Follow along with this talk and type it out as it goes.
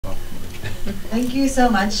Thank you so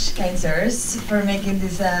much, kind sirs, for making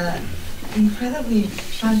this incredibly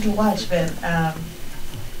fun to watch, but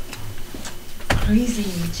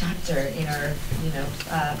crazy chapter in our,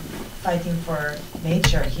 fighting for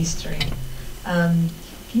nature history. Can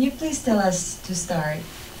you please tell us to start,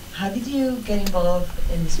 how did you get involved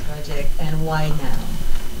in this project and why now?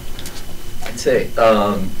 I'd say,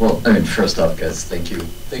 well, I mean, first off, guys, thank you.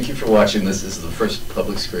 Thank you for watching this. This is the first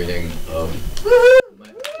public screening of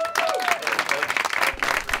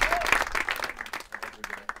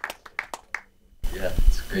Yeah,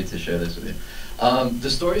 it's great to share this with you. The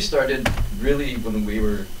story started really when we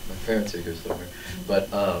were, my parents are here somewhere,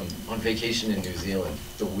 but on vacation in New Zealand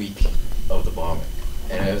the week of the bombing.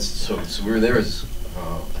 And it was, so we were there as,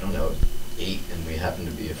 I don't know, 8, and we happened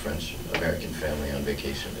to be a French-American family on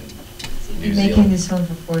vacation in New Zealand. Making this film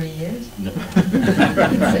for 40 years? No.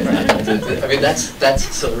 I mean, that's,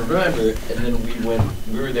 so remember, and then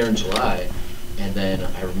we were there in July, and then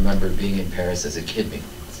I remember being in Paris as a kid being,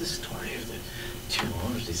 what's the story of the 2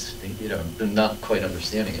 hours, not quite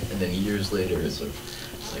understanding it. And then years later, it's sort of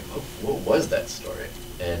like, what was that story?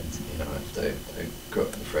 And, I grew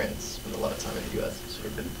up in France, spent a lot of time in the US, sort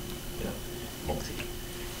of been,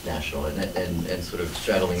 multinational, and sort of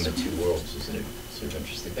straddling the 2 worlds was a sort of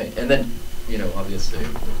interesting thing. And then, obviously,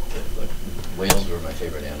 whales were my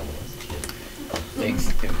favorite animal as a kid.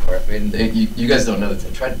 Thanks in part. I mean, you guys don't know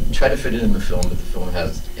that. Try to fit it in the film, but the film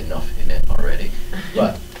has enough in it already.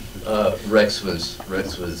 But Rex was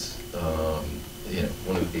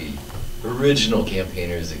one of the original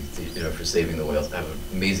campaigners, for saving the whales. I have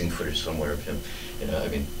amazing footage somewhere of him.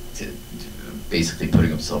 To basically putting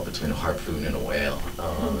himself between a harpoon and a whale,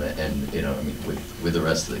 and with the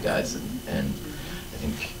rest of the guys, and I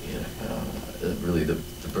think really the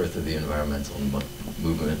birth of the environmental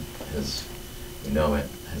movement has,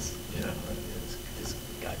 this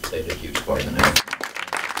guy played a huge part in it.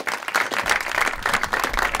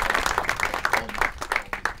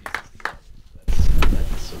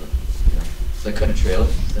 So I cut a trailer,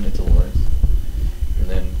 sent it to Lawrence, and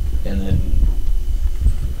then I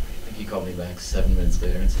think he called me back 7 minutes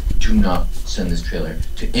later and said, "Do not send this trailer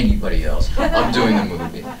to anybody else. I'm doing the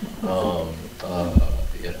movie.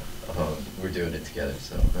 We're doing it together."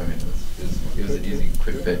 So I mean, it was an easy,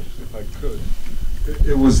 quick bit. If I could,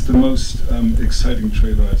 it was the most exciting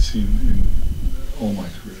trailer I've seen in all my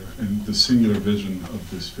career, and the singular vision of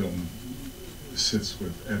this film sits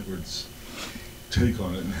with Edward's take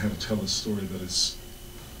on it and how to tell a story that is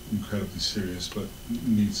incredibly serious but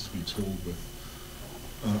needs to be told with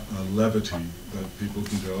a levity that people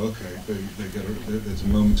can go, okay, there's a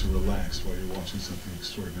moment to relax while you're watching something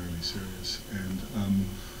extraordinarily serious. And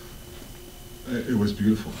it was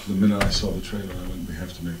beautiful. The minute I saw the trailer, I went, we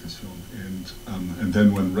have to make this film. And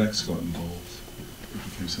then when Rex got involved, it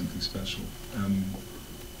became something special. And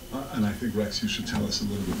I think, Rex, you should tell us a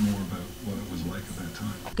little bit more about what it was like at that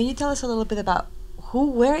time. Can you tell us a little bit about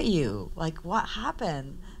who were you? Like, what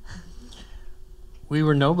happened? We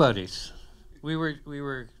were nobodies. We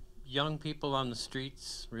were young people on the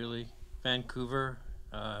streets, really. Vancouver,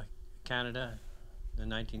 Canada, the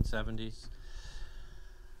 1970s.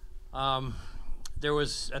 There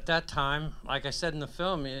was, at that time, like I said in the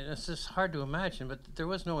film, it's just hard to imagine, but there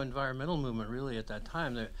was no environmental movement really at that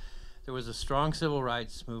time. There was a strong civil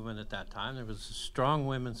rights movement at that time. There was a strong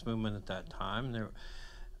women's movement at that time. There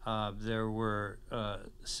were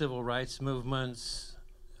civil rights movements.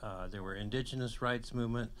 There were indigenous rights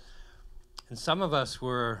movement. And some of us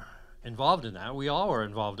were involved in that. We all were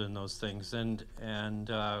involved in those things. And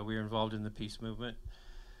we were involved in the peace movement.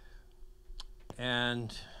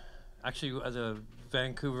 And actually, one of the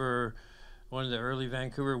early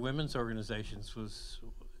Vancouver women's organizations was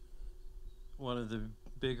one of the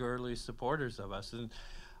big early supporters of us. And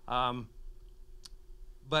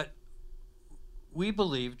but we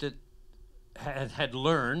believed it had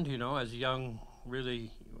learned, as young,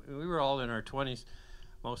 really, we were all in our 20s,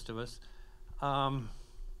 most of us. But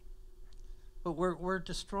we're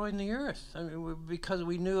destroying the earth. I mean, because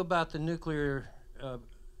we knew about the nuclear,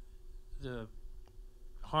 the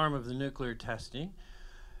harm of the nuclear testing.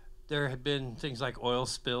 There had been things like oil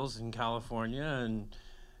spills in California, and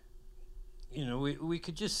we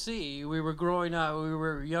could just see, we were growing up, we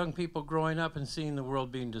were young people growing up and seeing the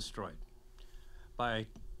world being destroyed by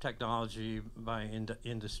technology, by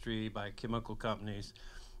industry, by chemical companies.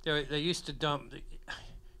 They used to dump,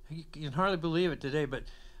 you can hardly believe it today, but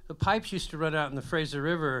the pipes used to run out in the Fraser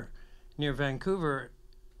River near Vancouver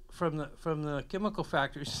from the chemical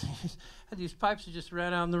factories. Had these pipes that just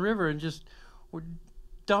ran out in the river and just were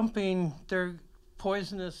dumping their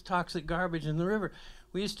poisonous, toxic garbage in the river.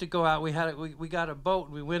 we used to go out. We got a boat.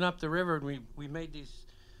 And we went up the river and we made these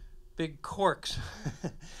big corks.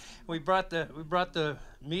 we brought the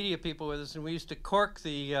media people with us, and we used to cork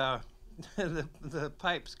the the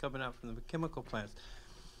pipes coming out from the chemical plants.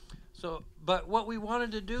 So, but what we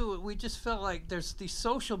wanted to do, we just felt like there's these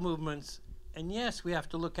social movements, and yes, we have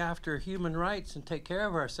to look after human rights and take care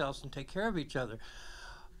of ourselves and take care of each other.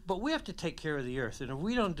 But we have to take care of the earth, and if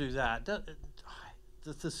we don't do that,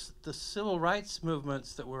 the civil rights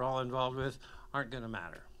movements that we're all involved with aren't going to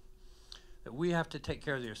matter. That we have to take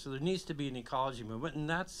care of the earth. So there needs to be an ecology movement, and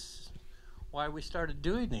that's why we started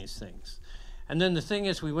doing these things. And then the thing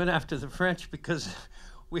is, we went after the French because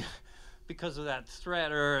of that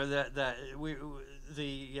threat, or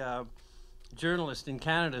the journalist in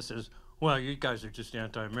Canada says, well, you guys are just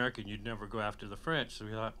anti-American, you'd never go after the French. So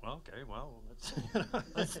we thought, well, okay, well,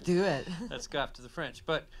 let's do it. Let's go after the French.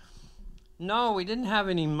 But no, we didn't have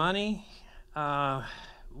any money.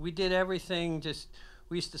 We did everything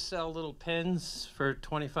we used to sell little pens for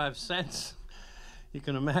 25 cents. You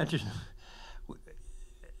can imagine.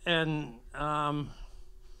 And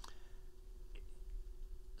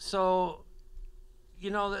so,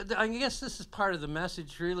 I guess this is part of the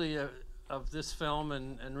message, really, of this film,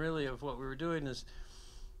 and really of what we were doing is,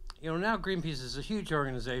 now Greenpeace is a huge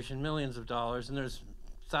organization, millions of dollars, and there's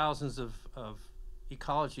thousands of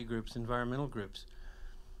ecology groups, environmental groups.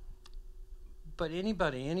 But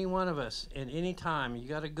anybody, any one of us, at any time, you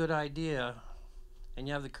got a good idea, and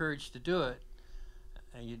you have the courage to do it,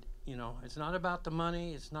 and it's not about the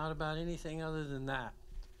money, it's not about anything other than that.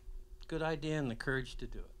 Good idea and the courage to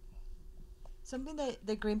do it. Something that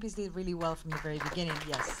Greenpeace did really well from the very beginning,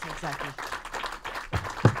 yes, exactly,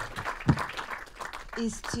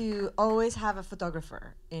 is to always have a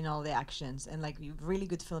photographer in all the actions. And like really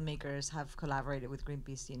good filmmakers have collaborated with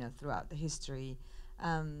Greenpeace, throughout the history.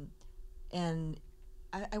 And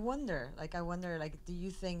I wonder, do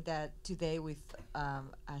you think that today with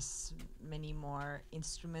as many more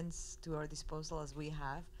instruments to our disposal as we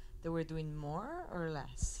have, that we're doing more or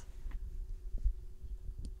less?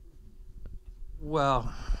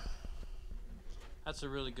 Well, that's a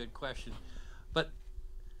really good question. But,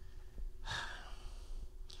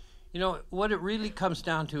 what it really comes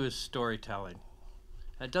down to is storytelling.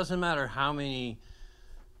 It doesn't matter how many,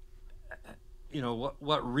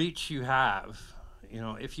 what reach you have.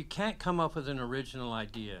 If you can't come up with an original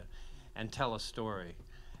idea and tell a story,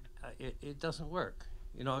 it doesn't work.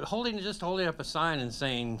 Just holding up a sign and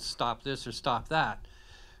saying, stop this or stop that,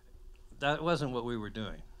 that wasn't what we were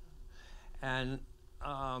doing. And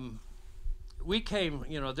we came,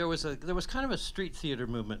 there was kind of a street theater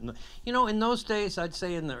movement. In those days, I'd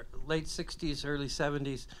say in the late 60s, early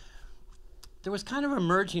 70s, there was kind of a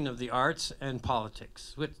merging of the arts and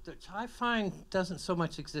politics, which I find doesn't so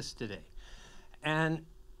much exist today. And,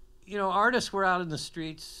 artists were out in the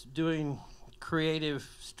streets doing creative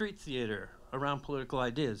street theater around political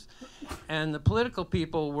ideas. And the political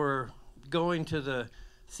people were going to the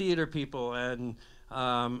theater people and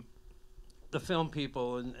the film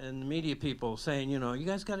people and the media people saying, you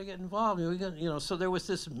guys got to get involved. So there was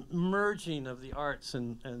this merging of the arts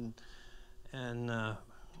and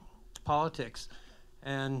politics,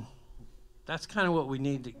 and that's kind of what we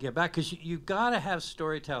need to get back, because you got to have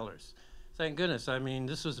storytellers. Thank goodness. I mean,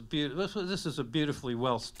 this is a beautifully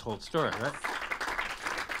well told story, right?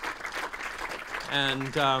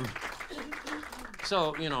 And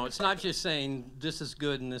so it's not just saying this is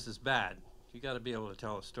good and this is bad. You got to be able to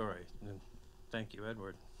tell a story. And thank you,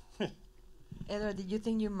 Edward. Edward, did you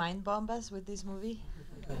think you mind bomb us with this movie?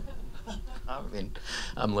 I mean,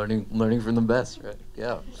 I'm learning from the best, right?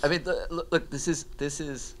 Yeah. I mean, look, there's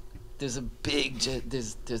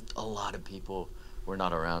a lot of people were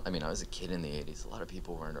not around. I mean, I was a kid in the 80s. A lot of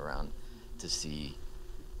people weren't around to see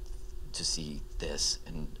this,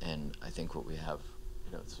 and I think what we have,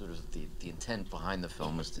 sort of the intent behind the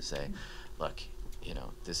film was to say, look,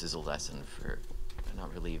 this is a lesson for,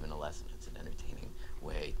 not really even a lesson, it's an entertaining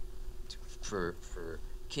way for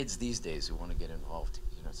kids these days who want to get involved,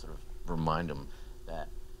 sort of remind them that,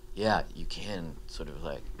 yeah, you can sort of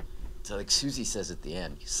like Susie says at the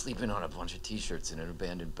end, sleeping on a bunch of T-shirts in an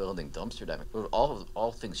abandoned building, dumpster diving,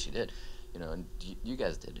 all things she did, and you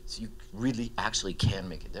guys did it. So you really actually can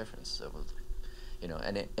make a difference. So,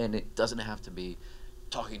 and it doesn't have to be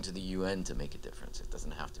talking to the UN to make a difference. It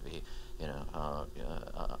doesn't have to be,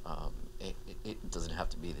 it doesn't have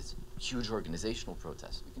to be this huge organizational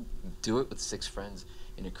protest. You can do it with 6 friends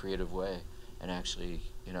in a creative way, and actually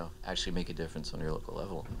make a difference on your local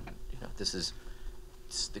level. This is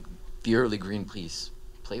the early Greenpeace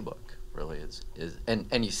playbook, really is,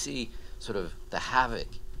 and you see sort of the havoc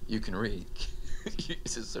you can wreak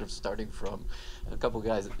just sort of starting from a couple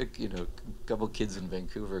guys, you know, a couple kids in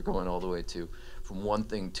Vancouver, going all the way to from one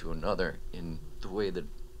thing to another in the way that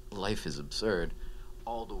life is absurd,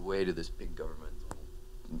 all the way to this big governmental,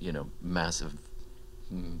 you know, massive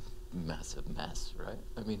mess, right?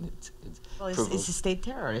 I mean, Well, it's state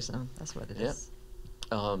terrorism. That's what it is.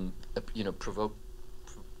 You know,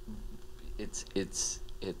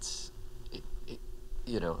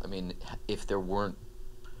 you know, I mean, if there weren't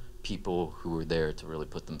people who were there to really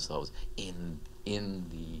put themselves in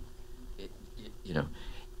the, you know,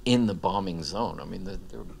 in the bombing zone. I mean,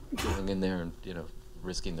 they're going in there and, you know,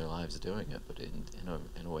 risking their lives doing it, but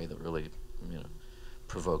in a way that really, you know,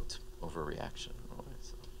 provoked overreaction. In a way,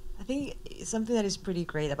 so. I think something that is pretty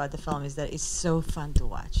great about the film is that it's so fun to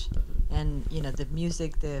watch. And, you know, the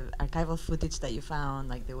music, the archival footage that you found,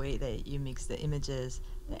 like the way that you mix the images,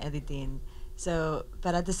 the editing. So,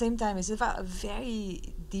 but at the same time, it's about a very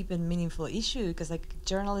deep and meaningful issue, because like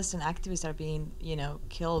journalists and activists are being, you know,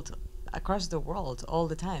 killed across the world all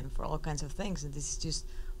the time for all kinds of things. And this is just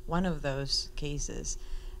one of those cases.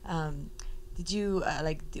 Did you,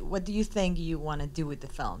 what do you think you want to do with the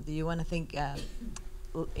film? Do you want to think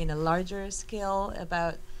in a larger scale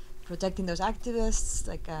about protecting those activists,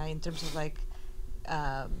 like in terms of like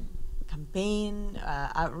campaign,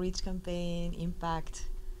 outreach campaign, impact,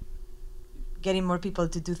 getting more people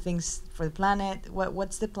to do things for the planet?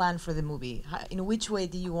 What's the plan for the movie? In which way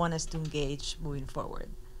do you want us to engage moving forward?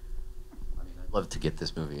 I mean, I'd love to get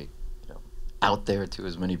this movie, you know, out there to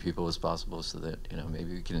as many people as possible, so that, you know,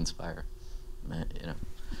 maybe we can inspire, you know,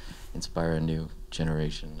 inspire a new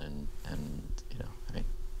generation, and you know, I mean,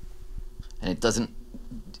 and it doesn't.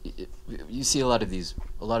 You see a lot of these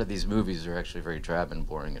movies are actually very drab and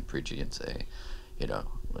boring and preachy, and say, you know,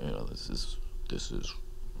 this is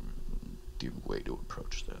the way to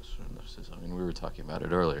approach this. And this is, I mean, we were talking about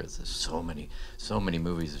it earlier. There's so many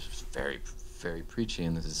movies are just very, very preachy,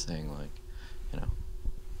 and this is saying, like, you know,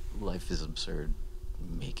 life is absurd.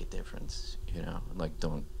 Make a difference. You know, like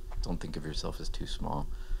don't think of yourself as too small.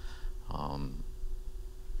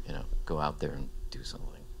 You know, go out there and do something.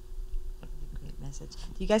 Great message.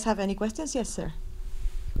 Do you guys have any questions? Yes, sir.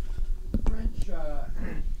 French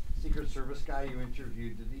Secret Service guy you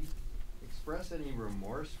interviewed, did he express any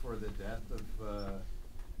remorse for the death of,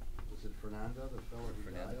 was it Fernando, the fellow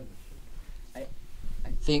who died? I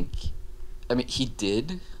think, I mean, he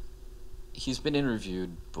did. He's been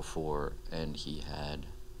interviewed before, and he had,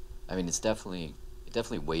 I mean, it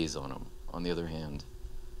definitely weighs on him. On the other hand,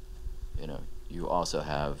 you know, you also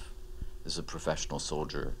have, this is a professional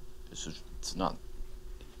soldier. It's not,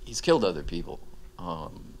 he's killed other people,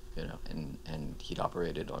 you know, and he'd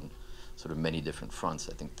operated on sort of many different fronts.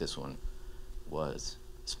 I think this one was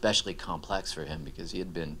especially complex for him because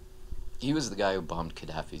he was the guy who bombed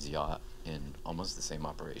Gaddafi's yacht in almost the same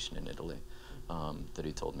operation in Italy that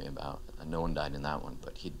he told me about. And no one died in that one,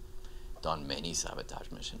 but he'd done many sabotage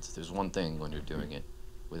missions. There's one thing when you're doing it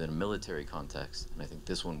within a military context, and I think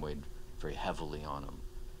this one weighed very heavily on him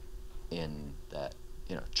in that,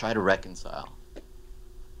 you know, try to reconcile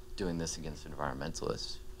doing this against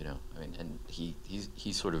environmentalists, you know, I mean, and he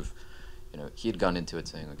sort of, you know, he had gone into it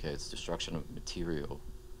saying, okay, it's destruction of material,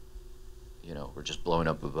 you know, we're just blowing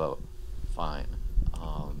up a boat, fine,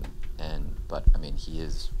 but I mean, he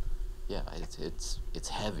is, yeah, it's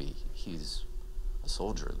heavy. He's a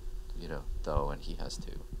soldier, you know, though, and he has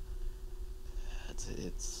to.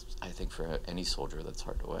 It's I think for any soldier that's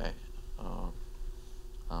hard to weigh,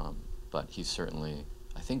 but he's certainly.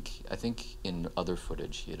 I think in other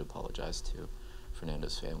footage he had apologized to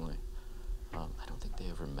Fernando's family. I don't think they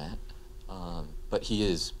ever met, but he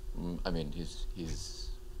is. I mean, he's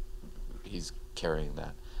carrying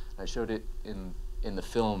that. I showed it in the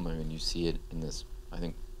film. I mean, you see it in this. I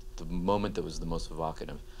think the moment that was the most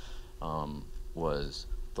evocative was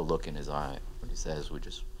the look in his eye when he says, "We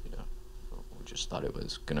just thought it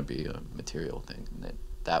was going to be a material thing," and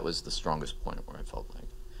that was the strongest point where I felt like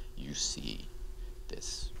you see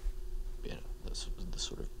this, you know, the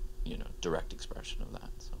sort of, you know, direct expression of that.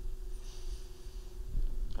 So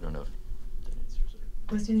I don't know if that answers it.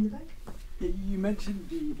 Question in the back? You mentioned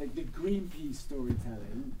the Greenpeace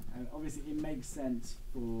storytelling, and obviously it makes sense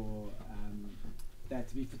for there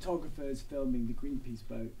to be photographers filming the Greenpeace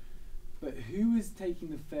boat, but who is taking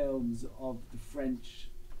the films of the French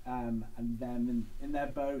and them in their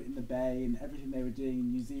boat in the bay and everything they were doing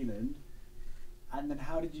in New Zealand, and then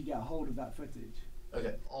how did you get a hold of that footage?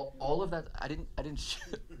 Okay, all of that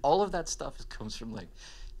all of that stuff comes from like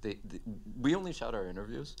we only shot our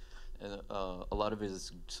interviews, and a lot of it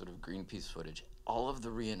is sort of Greenpeace footage. All of the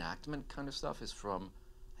reenactment kind of stuff is from,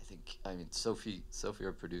 I mean, Sophie,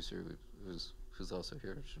 our producer, who's who's also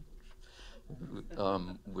here,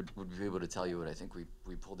 would be able to tell you what I think we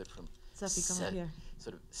pulled it from. Sophie, come here.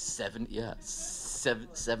 Sort of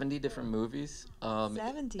 70 different movies.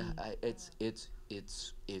 70.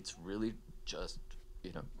 It's really just,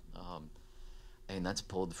 you know, and that's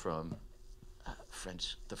pulled from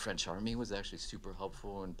the French Army was actually super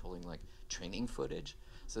helpful in pulling like training footage.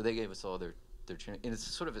 So they gave us all their training. And it's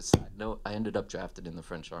sort of a side note, I ended up drafted in the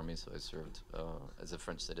French Army, so I served as a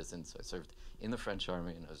French citizen. So I served in the French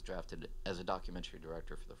Army, and I was drafted as a documentary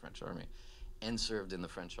director for the French Army, and served in the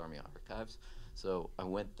French Army archives. So I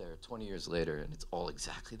went there 20 years later, and it's all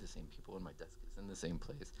exactly the same people, and my desk is in the same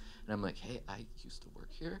place. And I'm like, hey, I used to work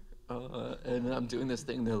here, and I'm doing this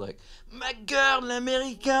thing. They're like, McGurn,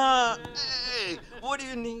 l'Américain, hey, what do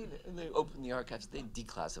you need? And they opened the archives. They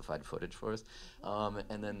declassified footage for us,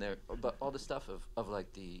 and then but all the stuff of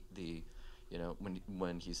like the you know,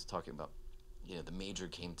 when he's talking about, you know, the major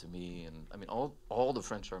came to me, and I mean all the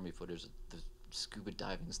French Army footage, the scuba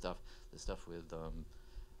diving stuff, the stuff with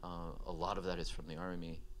a lot of that is from the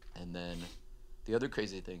Army. And then the other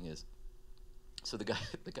crazy thing is, so the guy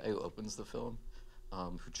who opens the film,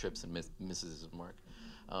 who trips and misses his mark,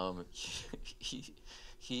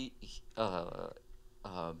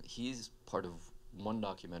 he's part of one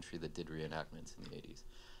documentary that did reenactments in the 80s.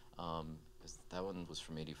 That one was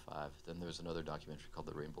from 85. Then there was another documentary called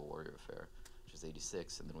The Rainbow Warrior Affair, which was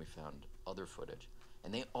 86, and then we found other footage.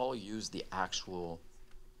 And they all used the actual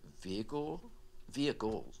vehicles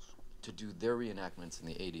to do their reenactments in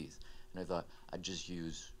the 80s. And I thought I'd just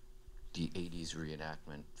use the 80s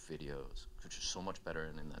reenactment videos, which is so much better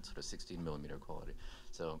and in that sort of 16mm quality.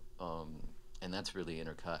 So, and that's really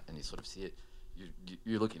intercut, and you sort of see it.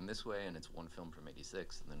 You're looking this way, and it's one film from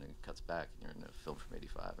 86, and then it cuts back, and you're in a film from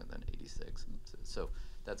 85, and then 86. And so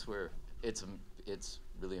that's where it's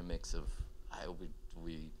really a mix of,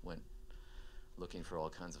 we went looking for all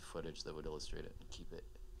kinds of footage that would illustrate it and keep it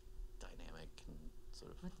dynamic and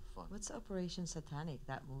sort of fun. What's Operation Satanic,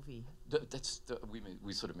 that movie?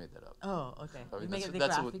 We sort of made that up. Oh, okay. I mean, You make it the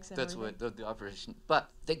that's graphics what, and that's everything? what the operation, but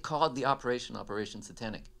they called the Operation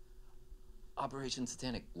Satanic. Operation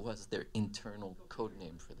Satanic was their internal code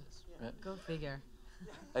name for this, right? Go figure.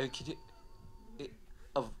 I mean, could you,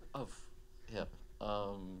 yeah.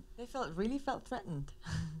 They really felt threatened.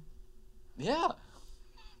 Yeah.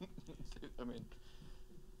 I mean,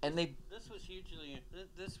 and they. This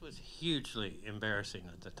was hugely embarrassing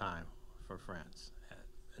at the time for France.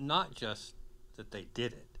 Not just that they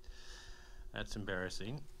did it. That's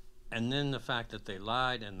embarrassing. And then the fact that they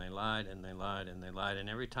lied and they lied and they lied and they lied, and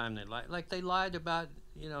every time they lied, like they lied about,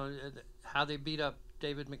 you know, how they beat up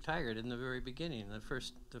David McTaggart in the very beginning, the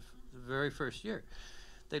very first year.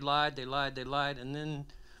 They lied, and then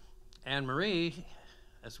Anne-Marie,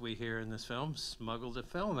 as we hear in this film, smuggled the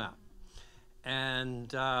film out.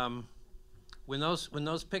 And when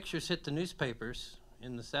those pictures hit the newspapers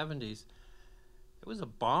in the 70s, it was a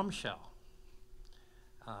bombshell.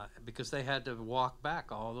 Because they had to walk back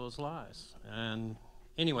all those lies. And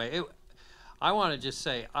anyway, I want to just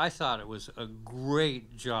say I thought it was a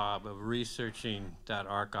great job of researching that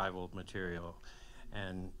archival material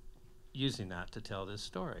and using that to tell this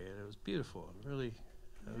story. It was beautiful. Really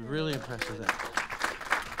impressed with that.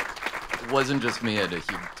 It wasn't just me. I had a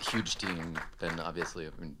huge team, and obviously,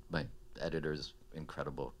 I mean, my editor's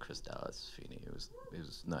incredible, Chris Dallas Feeney. He was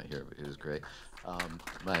not here, but he was great.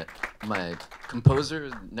 My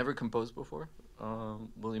composer never composed before,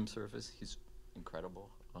 William Surface. He's incredible.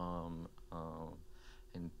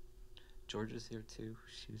 And George is here too.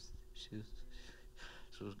 She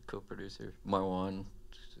was a co-producer. Marwan,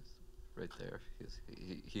 she's right there.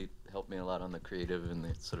 He helped me a lot on the creative and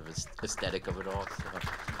the sort of aesthetic of it all. So,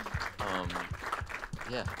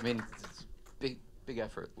 yeah, I mean, it's big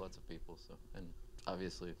effort, lots of people. So, and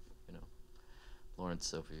obviously, you know, Lawrence,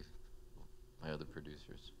 Sophie, my other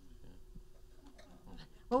producers. Yeah.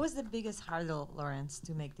 What was the biggest hurdle, Lawrence,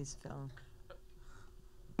 to make this film?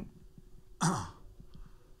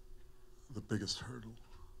 The biggest hurdle.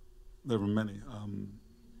 There were many.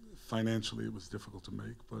 Financially, it was difficult to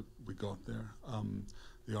make, but we got there.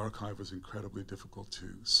 The archive was incredibly difficult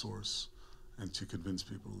to source and to convince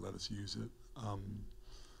people to let us use it.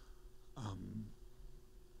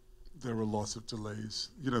 There were lots of delays.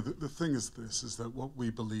 You know, the thing is this, is that what we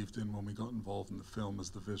believed in when we got involved in the film is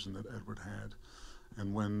the vision that Edward had.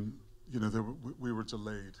 And when, you know, we were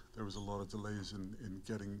delayed, there was a lot of delays in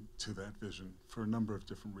getting to that vision for a number of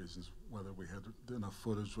different reasons, whether we had enough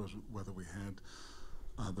footage, whether we had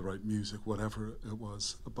the right music, whatever it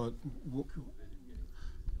was. But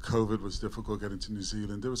COVID was difficult getting to New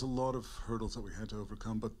Zealand. There was a lot of hurdles that we had to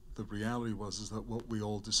overcome, but the reality was that what we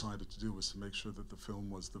all decided to do was to make sure that the film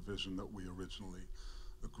was the vision that we originally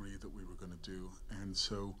agreed that we were going to do. And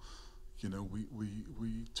so, you know,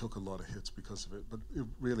 we took a lot of hits because of it, but it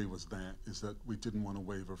really was is that we didn't want to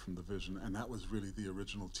waver from the vision, and that was really the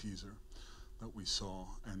original teaser that we saw,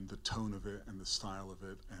 and the tone of it, and the style of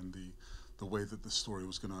it, and the way that the story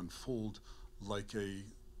was going to unfold, like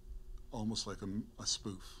almost like a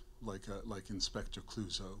spoof, like Inspector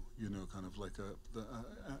Clouseau, you know, kind of like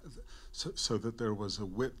so that there was a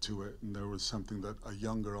wit to it, and there was something that a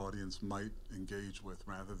younger audience might engage with,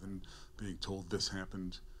 rather than being told this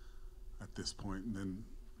happened at this point, and then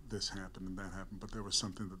this happened and that happened. But there was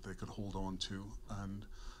something that they could hold on to,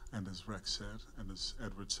 and as Rex said, and as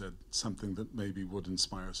Edward said, something that maybe would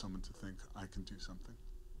inspire someone to think, I can do something.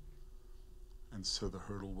 And so the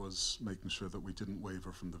hurdle was making sure that we didn't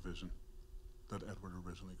waver from the vision that Edward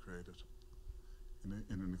originally created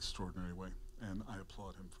in an extraordinary way. And I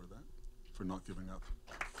applaud him for that, for not giving up.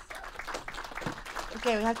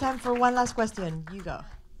 Okay, we have time for one last question. You go.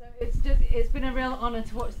 So it's been a real honor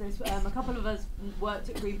to watch this. A couple of us worked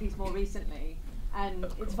at Greenpeace more recently, and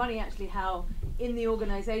it's funny actually how in the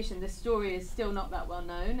organization this story is still not that well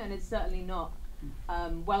known, and it's certainly not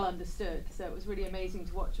well understood. So it was really amazing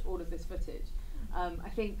to watch all of this footage. I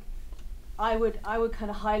think I would kind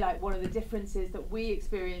of highlight one of the differences that we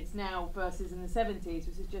experience now versus in the 70s,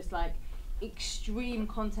 which is just like extreme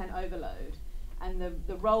content overload, and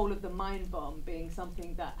the role of the mind bomb being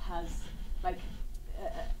something that has like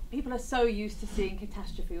people are so used to seeing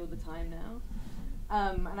catastrophe all the time now,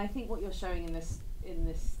 and I think what you're showing in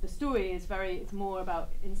the story is it's more about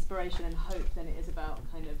inspiration and hope than it is about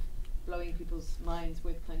kind of blowing people's minds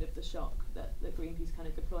with kind of the shock that Greenpeace kind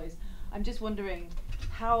of deploys. I'm just wondering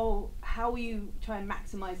how will you try and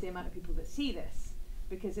maximize the amount of people that see this?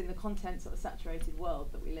 Because in the content sort of saturated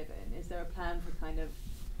world that we live in, is there a plan for kind of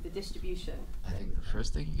the distribution? I think the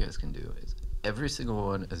first thing you guys can do is every single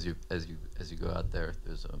one as you go out there.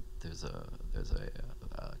 There's a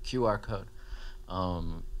QR code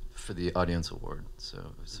for the audience award. So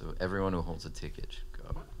everyone who holds a ticket should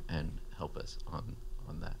go and help us on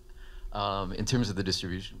that. In terms of the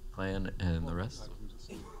distribution plan and the rest.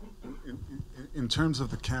 In terms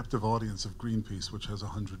of the captive audience of Greenpeace, which has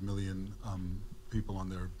 100 million people on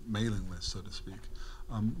their mailing list, so to speak,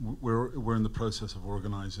 we're in the process of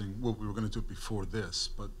organizing. Well, we were going to do it before this,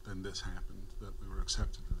 but then this happened, that we were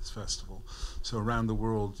accepted to this festival. So around the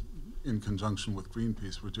world, in conjunction with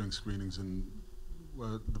Greenpeace, we're doing screenings in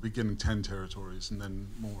the beginning 10 territories and then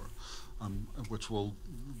more, which we'll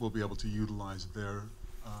be able to utilize their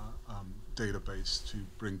database to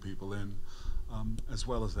bring people in. As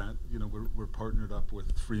well as that, you know, we're partnered up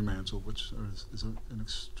with Fremantle, which is an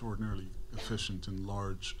extraordinarily efficient and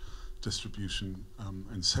large distribution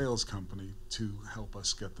and sales company, to help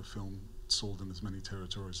us get the film sold in as many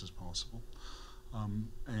territories as possible.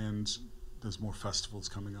 And there's more festivals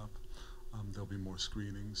coming up. There'll be more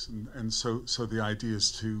screenings, and so the idea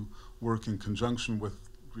is to work in conjunction with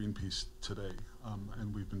Greenpeace today,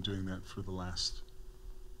 and we've been doing that for the last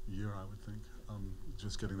year, I would think.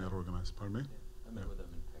 Just getting that organized. Pardon me? I met with them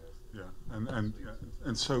in Paris. Yeah,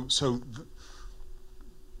 and so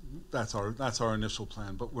that's our initial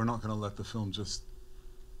plan. But we're not going to let the film just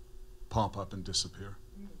pop up and disappear.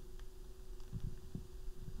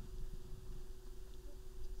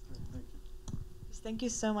 Thank you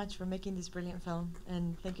so much for making this brilliant film,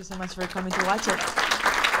 and thank you so much for coming to watch it.